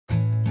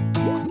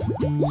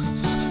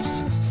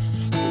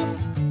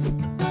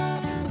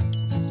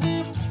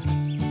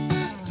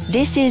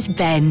This is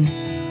Ben.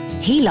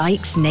 He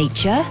likes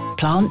nature,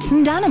 plants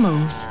and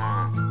animals,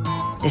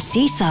 the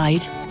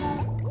seaside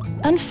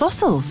and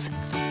fossils.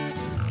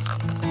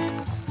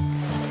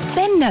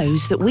 Ben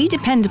knows that we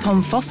depend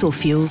upon fossil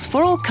fuels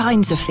for all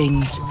kinds of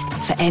things.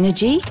 For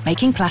energy,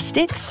 making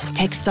plastics,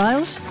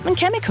 textiles and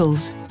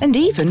chemicals, and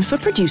even for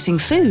producing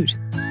food.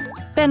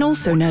 Ben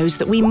also knows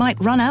that we might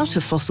run out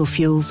of fossil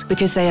fuels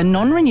because they are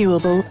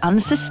non-renewable,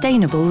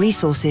 unsustainable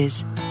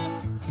resources.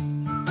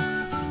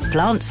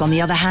 Plants, on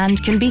the other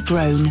hand, can be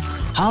grown,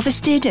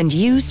 harvested and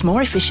used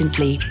more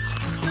efficiently.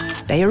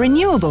 They are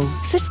renewable,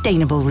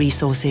 sustainable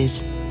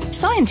resources.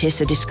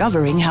 Scientists are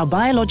discovering how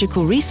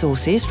biological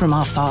resources from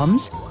our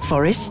farms,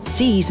 forests,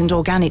 seas and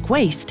organic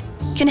waste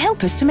can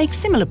help us to make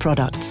similar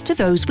products to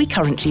those we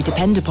currently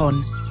depend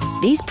upon.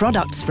 These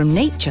products from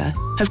nature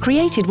have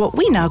created what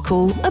we now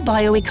call a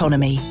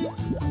bioeconomy,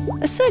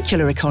 a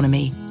circular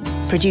economy,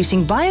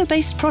 producing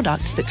bio-based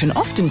products that can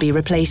often be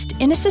replaced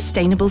in a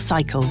sustainable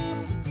cycle.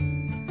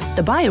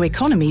 The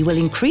bioeconomy will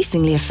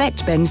increasingly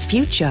affect Ben's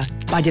future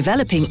by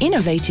developing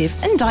innovative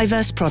and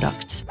diverse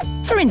products.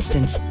 For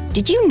instance,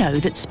 did you know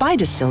that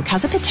spider silk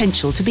has a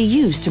potential to be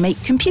used to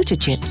make computer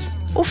chips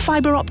or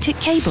fibre optic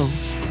cable?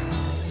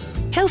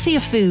 Healthier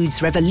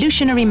foods,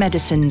 revolutionary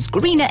medicines,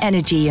 greener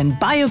energy and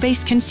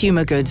bio-based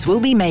consumer goods will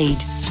be made.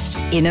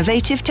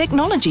 Innovative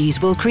technologies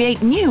will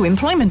create new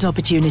employment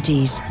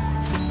opportunities,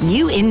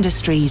 new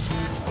industries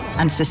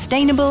and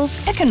sustainable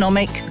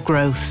economic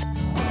growth.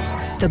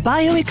 The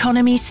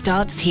bioeconomy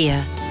starts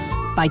here,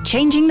 by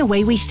changing the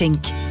way we think,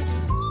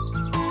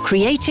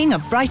 creating a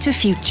brighter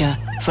future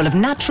full of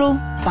natural,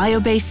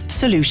 bio-based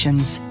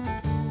solutions.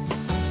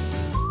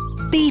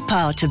 Be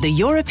part of the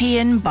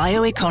European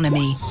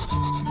bioeconomy.